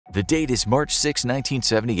The date is March 6,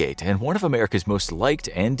 1978, and one of America's most liked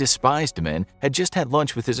and despised men had just had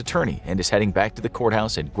lunch with his attorney and is heading back to the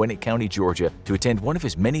courthouse in Gwinnett County, Georgia to attend one of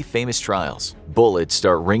his many famous trials. Bullets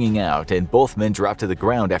start ringing out and both men drop to the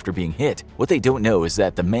ground after being hit. What they don't know is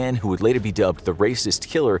that the man who would later be dubbed the racist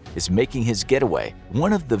killer is making his getaway.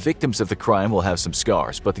 One of the victims of the crime will have some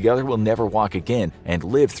scars, but the other will never walk again and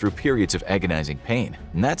live through periods of agonizing pain.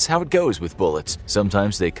 And that's how it goes with bullets.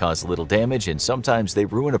 Sometimes they cause little damage and sometimes they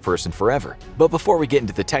ruin a person forever. But before we get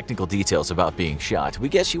into the technical details about being shot, we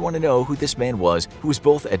guess you want to know who this man was who was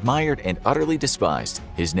both admired and utterly despised.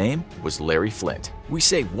 His name was Larry Flynt. We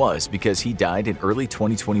say was because he died in early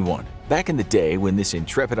 2021. Back in the day when this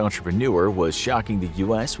intrepid entrepreneur was shocking the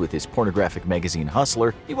US with his pornographic magazine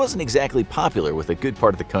Hustler, he wasn't exactly popular with a good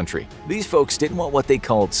part of the country. These folks didn't want what they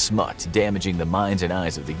called smut damaging the minds and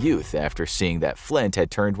eyes of the youth after seeing that Flynt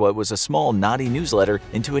had turned what was a small naughty newsletter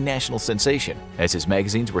into a national sensation. As his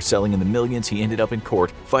magazines were selling in the millions, he ended up in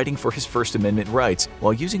court fighting for his First Amendment rights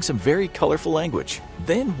while using some very colorful language.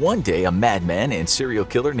 Then one day a madman and serial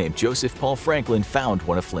killer named Joseph Paul Franklin found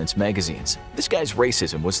one of Flynt's magazines. This guy's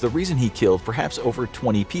racism was the reason he killed perhaps over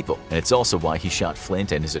 20 people, and it's also why he shot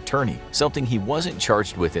Flynt and his attorney, something he wasn't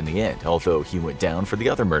charged with in the end, although he went down for the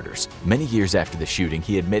other murders. Many years after the shooting,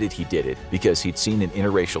 he admitted he did it because he'd seen an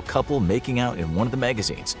interracial couple making out in one of the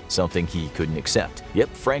magazines, something he couldn't accept. Yep,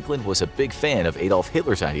 Franklin was a big fan of Adolf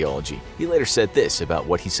Hitler's ideology. He later said this about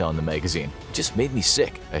what he saw in the magazine: "It just made me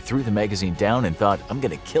sick. I threw the magazine down and thought, I'm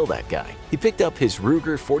gonna kill that guy." He picked up his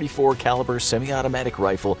Ruger 44 caliber semi-automatic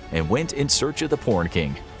rifle and went in search of the porn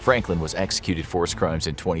king. Franklin was executed for his crimes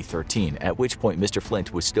in 2013, at which point Mr.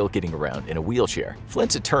 Flynt was still getting around in a wheelchair.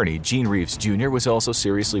 Flynt's attorney, Gene Reeves Jr., was also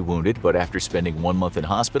seriously wounded, but after spending 1 month in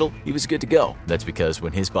hospital, he was good to go. That's because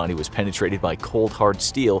when his body was penetrated by cold hard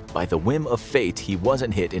steel, by the whim of fate, he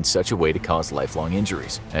wasn't hit in such a way to cause lifelong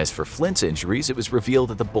injuries. As for Flynt's injuries, it was revealed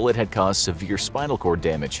that the bullet had caused severe spinal cord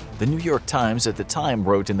damage. The New York Times at the time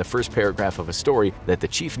wrote in the first paragraph of a story that the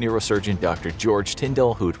chief neurosurgeon Dr. George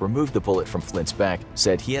Tyndall, who'd removed the bullet from Flynt's back,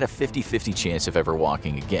 said he had a 50-50 chance of ever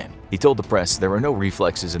walking again. He told the press there are no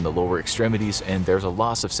reflexes in the lower extremities and there's a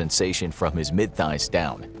loss of sensation from his mid-thighs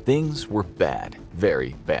down. Things were bad,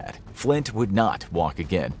 very bad. Flynt would not walk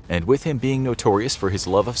again, and with him being notorious for his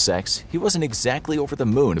love of sex, he wasn't exactly over the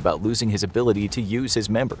moon about losing his ability to use his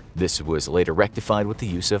member. This was later rectified with the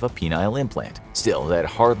use of a penile implant. Still, that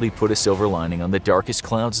hardly put a silver lining on the darkest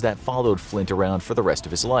clouds that followed Flynt around for the rest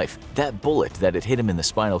of his life. That bullet that had hit him in the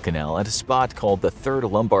spinal canal at a spot called the third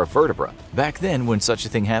lumbar vertebra. Back then, when such a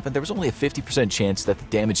thing happened, there was only a 50% chance that the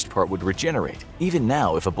damaged part would regenerate. Even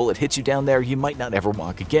now, if a bullet hits you down there, you might not ever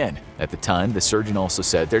walk again. At the time, the surgeon also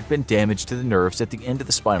said there'd been damage to the nerves at the end of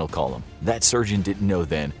the spinal column. That surgeon didn't know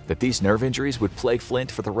then that these nerve injuries would plague Flynt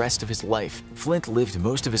for the rest of his life. Flynt lived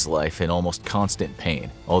most of his life in almost constant pain,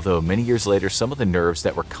 although many years later some of the nerves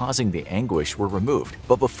that were causing the anguish were removed.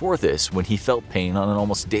 But before this, when he felt pain on an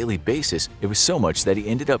almost daily basis, it was so much that he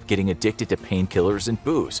ended up getting addicted to painkillers and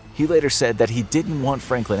booze. He later said that he didn't want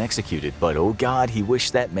Franklin executed, but oh God, he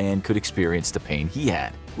wished that man could experience the pain he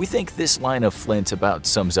had. We think this line of Flynt about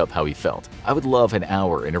sums up how he felt. "I would love an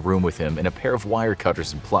hour in a room with him and a pair of wire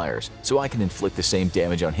cutters and pliers, so I can inflict the same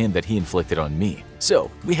damage on him that he inflicted on me."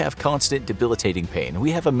 So, we have constant debilitating pain.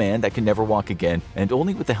 We have a man that can never walk again, and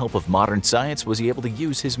only with the help of modern science was he able to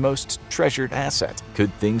use his most treasured asset.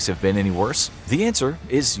 Could things have been any worse? The answer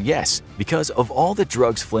is yes. Because of all the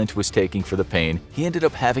drugs Flynt was taking for the pain, he ended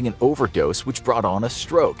up having an overdose which brought on a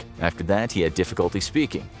stroke. After that, he had difficulty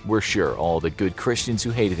speaking. We're sure all the good Christians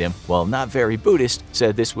who hated him, while not very Buddhist,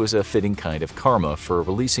 said this was a fitting kind of karma for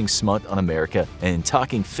releasing smut on America and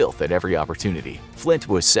talking filth at every opportunity. Flynt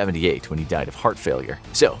was 78 when he died of heart failure.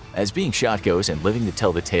 So, as being shot goes and living to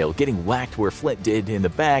tell the tale, getting whacked where Flynt did in the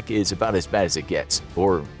back is about as bad as it gets.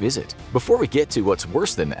 Or is it? Before we get to what's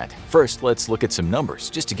worse than that, first let's look at some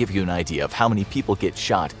numbers just to give you an idea of how many people get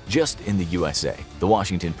shot just in the USA. The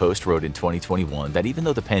Washington Post wrote in 2021 that even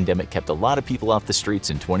though the pandemic kept a lot of people off the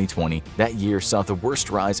streets in 2020, that year saw the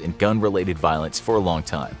worst rise in gun-related violence for a long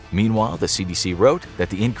time. Meanwhile, the CDC wrote that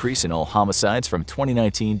the increase in all homicides from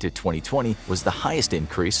 2019 to 2020 was the highest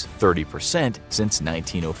increase, 30%, since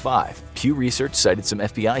 1905. Pew Research cited some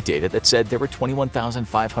FBI data that said there were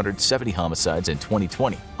 21,570 homicides in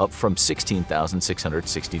 2020, up from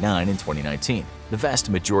 16,669 in 2019. The vast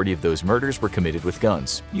majority of those murders were committed with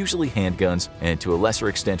guns, usually handguns, and to a lesser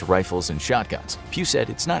extent rifles and shotguns. Pugh said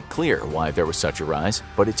it's not clear why there was such a rise,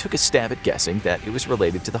 but it took a stab at guessing that it was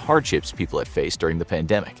related to the hardships people had faced during the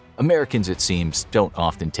pandemic. Americans, it seems, don't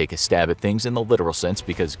often take a stab at things in the literal sense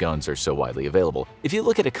because guns are so widely available. If you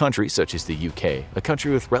look at a country such as the UK, a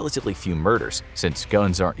country with relatively few murders, since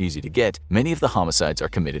guns aren't easy to get, many of the homicides are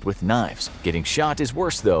committed with knives. Getting shot is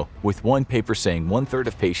worse though, with one paper saying 1/3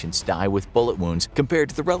 of patients die with bullet wounds compared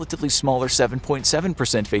to the relatively smaller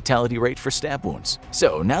 7.7% fatality rate for stab wounds.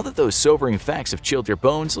 So now that those sobering facts have chilled your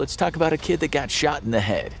bones, let's talk about a kid that got shot in the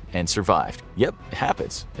head and survived. Yep, it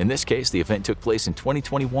happens. In this case, the event took place in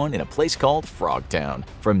 2021 in a place called Frogtown.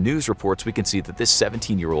 From news reports, we can see that this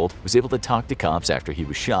 17-year-old was able to talk to cops after he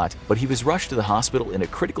was shot, but he was rushed to the hospital in a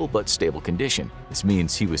critical but stable condition. This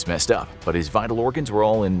means he was messed up, but his vital organs were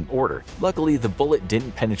all in order. Luckily, the bullet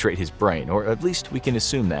didn't penetrate his brain, or at least we can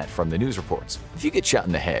assume that from the news reports. If you get shot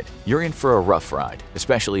in the head, you're in for a rough ride,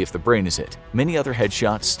 especially if the brain is hit. Many other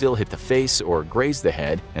headshots still hit the face or graze the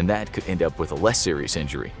head, and that could end up with a less serious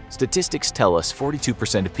injury. Statistics tell us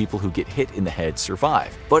 42% of people who get hit in the head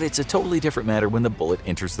survive, but it's a totally different matter when the bullet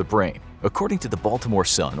enters the brain. According to the Baltimore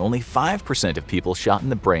Sun, only 5% of people shot in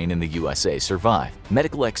the brain in the USA survive.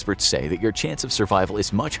 Medical experts say that your chance of survival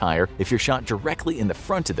is much higher if you're shot directly in the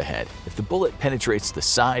front of the head. If the bullet penetrates the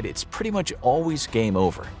side, it's pretty much always game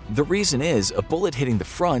over. The reason is, a bullet hitting the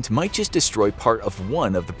front might just destroy part of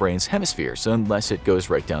one of the brain's hemispheres unless it goes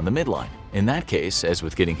right down the midline. In that case, as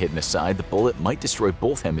with getting hit in the side, the bullet might destroy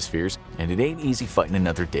both hemispheres, and it ain't easy fighting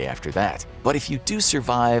another day after that. But if you do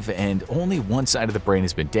survive and only one side of the brain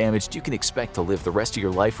has been damaged, you can expect to live the rest of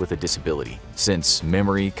your life with a disability. Since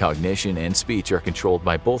memory, cognition, and speech are controlled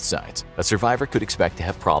by both sides, a survivor could expect to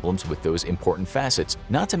have problems with those important facets,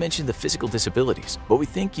 not to mention the physical disabilities. But we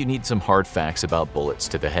think you need some hard facts about bullets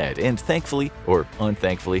to the head, and thankfully, or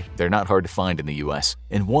unthankfully, they're not hard to find in the US.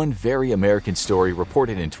 In one very American story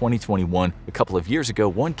reported in 2021, a couple of years ago,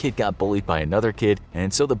 one kid got bullied by another kid,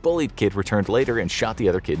 and so the bullied kid returned later and shot the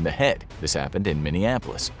other kid in the head. This happened in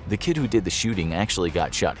Minneapolis. The kid who did the shooting actually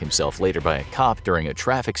got shot himself later by a cop during a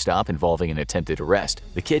traffic stop involving an attempted arrest.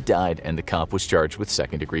 The kid died, and the cop was charged with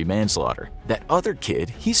second-degree manslaughter. That other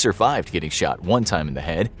kid, he survived getting shot one time in the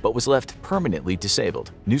head, but was left permanently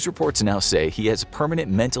disabled. News reports now say he has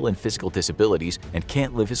permanent mental and physical disabilities and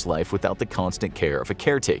can't live his life without the constant care of a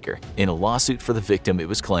caretaker. In a lawsuit for the victim, it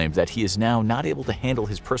was claimed that he is now not able to handle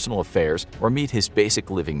his personal affairs or meet his basic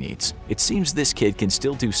living needs. It seems this kid can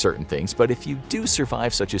still do certain things, but if you do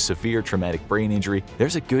survive such a severe traumatic brain injury,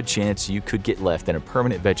 there's a good chance you could get left in a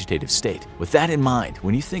permanent vegetative state. With that in mind,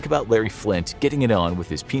 when you think about Larry Flynt getting it on with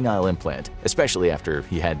his penile implant, especially after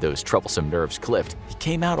he had those troublesome nerves clipped, he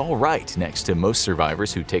came out all right next to most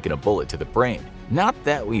survivors who'd taken a bullet to the brain. Not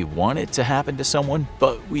that we want it to happen to someone,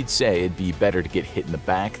 but we'd say it'd be better to get hit in the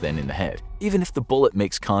back than in the head. Even if the bullet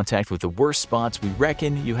makes contact with the worst spots, we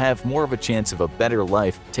reckon you have more of a chance of a better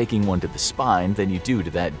life taking one to the spine than you do to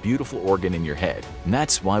that beautiful organ in your head. And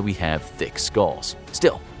that's why we have thick skulls.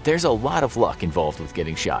 Still, there's a lot of luck involved with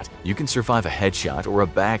getting shot. You can survive a headshot or a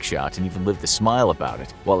back shot and even live to smile about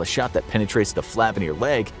it, while a shot that penetrates the flap in your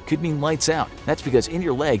leg could mean lights out. That's because in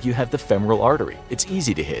your leg you have the femoral artery. It's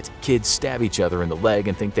easy to hit. Kids stab each other in the leg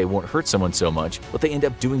and think they won't hurt someone so much, but they end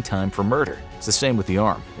up doing time for murder. It's the same with the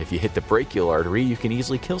arm. If you hit the brachial artery, you can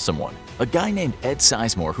easily kill someone. A guy named Ed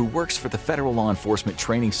Sizemore, who works for the Federal Law Enforcement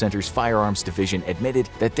Training Center's Firearms Division, admitted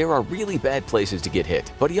that there are really bad places to get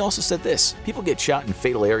hit. But he also said this: people get shot in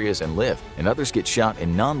fatal areas and live, and others get shot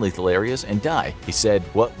in non-lethal areas and die. He said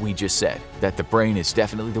what we just said, that the brain is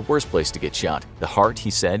definitely the worst place to get shot. The heart,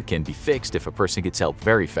 he said, can be fixed if a person gets help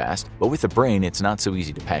very fast, but with the brain, it's not so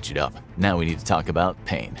easy to patch it up. Now we need to talk about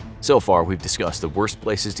pain. So far, we've discussed the worst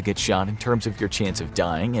places to get shot in terms of your chance of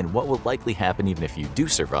dying and what will likely happen even if you do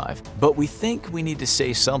survive. But we think we need to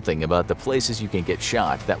say something about the places you can get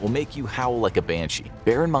shot that will make you howl like a banshee.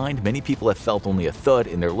 Bear in mind, many people have felt only a thud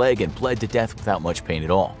in their leg and bled to death without much pain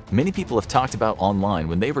at all. Many people have talked about online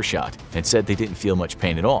when they were shot and said they didn't feel much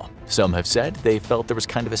pain at all. Some have said they felt there was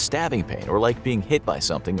kind of a stabbing pain or like being hit by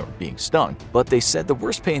something or being stung. But they said the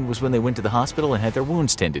worst pain was when they went to the hospital and had their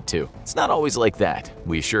wounds tended to. It's not always like that,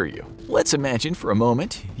 we assure you. Let's imagine for a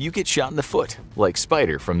moment you get shot in the foot, like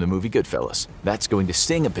Spider from the movie Goodfellas. That's going to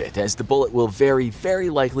sting a bit, as the bullet will very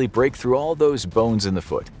likely break through all those bones in the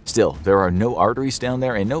foot. Still, there are no arteries down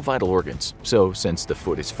there and no vital organs, so since the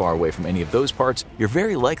foot is far away from any of those parts, you're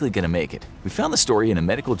very likely going to make it. We found the story in a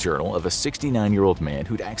medical journal of a 69-year-old man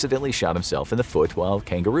who'd accidentally shot himself in the foot while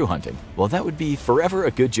kangaroo hunting. While that would be forever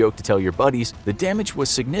a good joke to tell your buddies, the damage was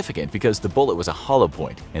significant because the bullet was a hollow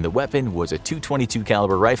point and the weapon was a .222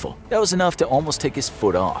 caliber rifle. That was enough to almost take his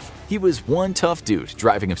foot off. He was one tough dude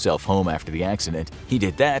driving himself home after the accident. He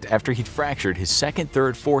did that after he'd fractured his second,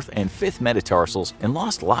 third, fourth, and fifth metatarsals and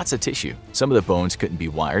lost lots of tissue. Some of the bones couldn't be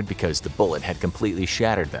wired because the bullet had completely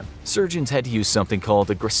shattered them. Surgeons had to use something called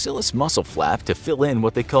a gracilis muscle flap to fill in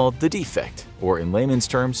what they called the defect, or in layman's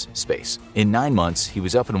terms, space. In 9 months, he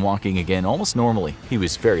was up and walking again almost normally. He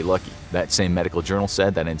was very lucky. That same medical journal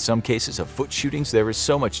said that in some cases of foot shootings, there is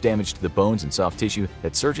so much damage to the bones and soft tissue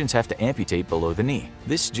that surgeons have to amputate below the knee.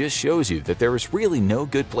 This just shows you that there is really no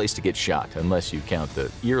good place to get shot unless you count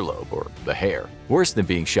the earlobe or the hair. Worse than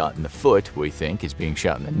being shot in the foot, we think, is being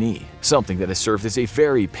shot in the knee, something that has served as a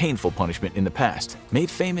very painful punishment in the past.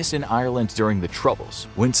 Made famous in Ireland during the Troubles,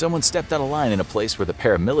 when someone stepped out of line in a place where the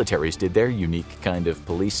paramilitaries did their unique kind of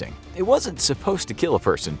policing. It wasn't supposed to kill a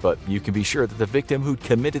person, but you can be sure that the victim who'd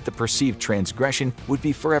committed the perceived transgression would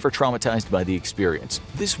be forever traumatized by the experience.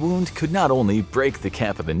 This wound could not only break the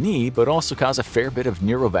calf of the knee, but also cause a fair bit of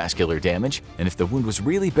neurovascular damage, and if the wound was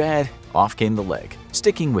really bad, off came the leg.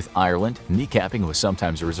 Sticking with Ireland, kneecapping was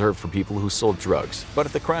sometimes reserved for people who sold drugs, but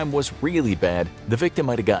if the crime was really bad, the victim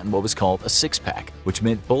might have gotten what was called a six-pack, which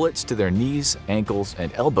meant bullets to their knees, ankles,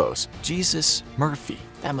 and elbows. Jesus Murphy,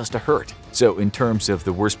 that must have hurt. So in terms of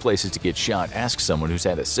the worst places to get shot, ask someone who's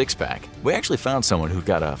had a six-pack. We actually found someone who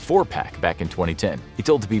got a four-pack back in 2010. He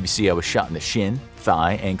told the BBC I was shot in the shin,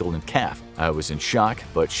 thigh, ankle, and calf. I was in shock,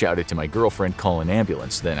 but shouted to my girlfriend, call an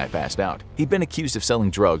ambulance, then I passed out. He'd been accused of selling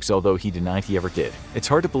drugs, although he denied he ever did. It's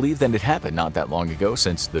hard to believe that it happened not that long ago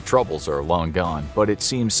since the Troubles are long gone, but it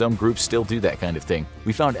seems some groups still do that kind of thing.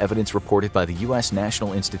 We found evidence reported by the U.S.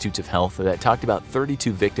 National Institutes of Health that talked about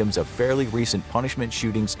 32 victims of fairly recent punishment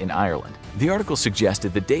shootings in Ireland. The article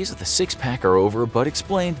suggested the days of the six-pack are over, but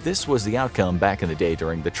explained this was the outcome back in the day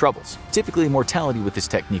during the Troubles. Typically, mortality with this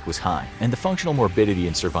technique was high, and the functional morbidity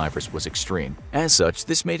in survivors was extreme. As such,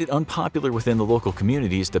 this made it unpopular within the local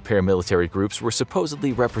communities the paramilitary groups were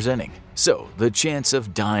supposedly representing. So, the chance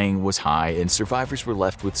of dying was high, and survivors were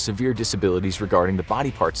left with severe disabilities regarding the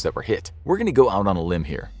body parts that were hit. We're going to go out on a limb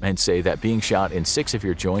here and say that being shot in 6 of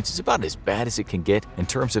your joints is about as bad as it can get in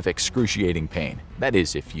terms of excruciating pain. That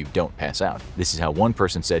is, if you don't pass out. This is how one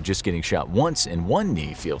person said just getting shot once in one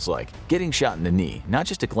knee feels like. Getting shot in the knee, not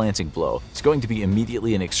just a glancing blow, it's going to be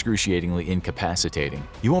immediately and excruciatingly incapacitating.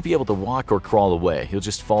 You won't be able to walk or crawl away, you'll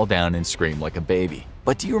just fall down and scream like a baby.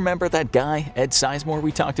 But do you remember that guy, Ed Sizemore,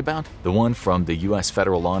 we talked about? The one from the U.S.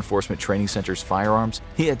 Federal Law Enforcement Training Center's firearms?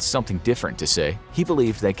 He had something different to say. He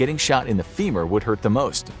believed that getting shot in the femur would hurt the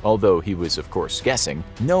most. Although he was, of course, guessing,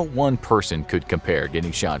 no one person could compare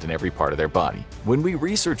getting shot in every part of their body. When we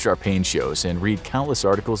research our pain shows and read countless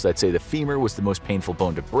articles that say the femur was the most painful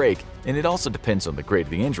bone to break, and it also depends on the grade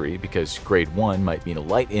of the injury, because grade 1 might mean a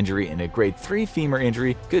light injury and a grade 3 femur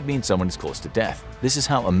injury could mean someone is close to death. This is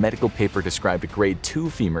how a medical paper described a grade 2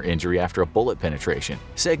 femur injury after a bullet penetration.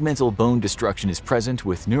 Segmental bone destruction is present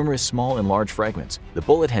with numerous small and large fragments. The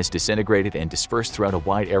bullet has disintegrated and dispersed throughout a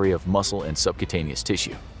wide area of muscle and subcutaneous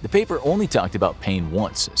tissue. The paper only talked about pain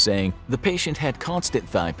once, saying the patient had constant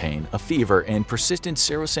thigh pain, a fever, and persistent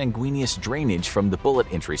serosanguineous drainage from the bullet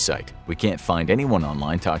entry site. We can't find anyone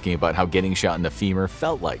online talking about how getting shot in the femur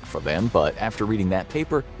felt like for them, but after reading that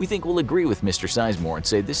paper, we think we'll agree with Mr. Sizemore and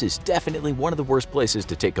say this is definitely one of the worst places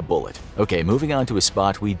to take a bullet. Okay, moving on to a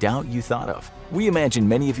spot we doubt you thought of. We imagine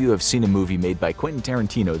many of you have seen a movie made by Quentin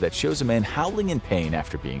Tarantino that shows a man howling in pain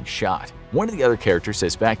after being shot. One of the other characters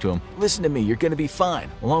says back to him, "Listen to me, you're gonna be fine.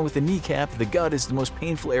 Along with the kneecap, the gut is the most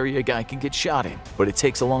painful area a guy can get shot in. But it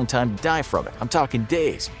takes a long time to die from it. I'm talking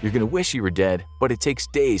days. You're gonna wish you were dead, but it takes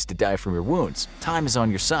days to die from your wounds. Time is on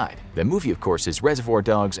your side." The movie, of course, is Reservoir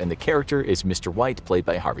Dogs, and the character is Mr. White, played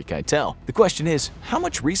by Harvey Keitel. The question is, how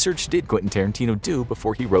much research did Quentin Tarantino do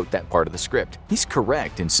before he wrote that part of the script? He's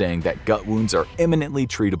correct in saying that gut wounds are eminently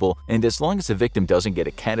treatable, and as long as the victim doesn't get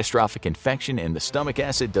a catastrophic infection and the stomach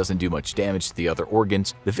acid doesn't do much damage to the other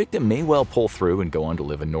organs, the victim may well pull through and go on to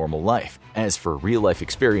live a normal life. As for real-life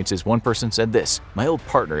experiences, one person said this: "My old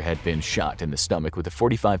partner had been shot in the stomach with a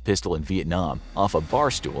 .45 pistol in Vietnam off a bar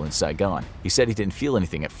stool in Saigon. He said he didn't feel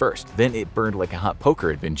anything at first. Then it burned like a hot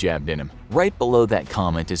poker had been jabbed in him. Right below that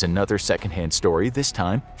comment is another secondhand story, this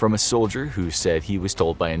time from a soldier who said he was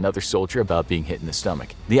told by another soldier about being hit in the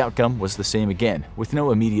stomach. The outcome was the same again, with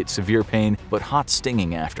no immediate severe pain, but hot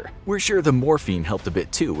stinging after. We're sure the morphine helped a bit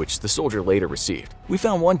too, which the soldier later received. We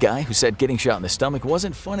found one guy who said getting shot in the stomach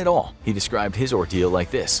wasn't fun at all. He described his ordeal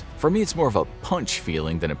like this: "For me, it's more of a punch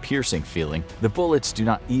feeling than a piercing feeling. The bullets do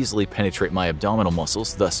not easily penetrate my abdominal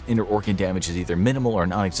muscles, thus inner organ damage is either minimal or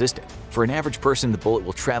non-existent. For an average person, the bullet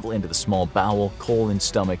will travel into the small bowel, colon,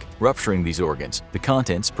 stomach, rupturing these organs. The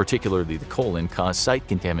contents, particularly the colon, cause site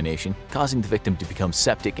contamination, causing the victim to become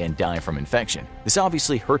septic and die from infection. This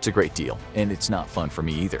obviously hurts a great deal, and it's not fun for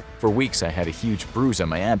me either. For weeks I had a huge bruise on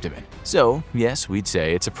my abdomen." So, yes, we'd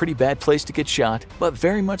say it's a pretty bad place to get shot, but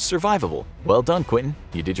very much survivable. Well done, Quentin.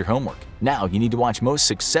 You did your homework. Now you need to watch Most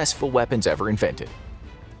Successful Weapons Ever Invented.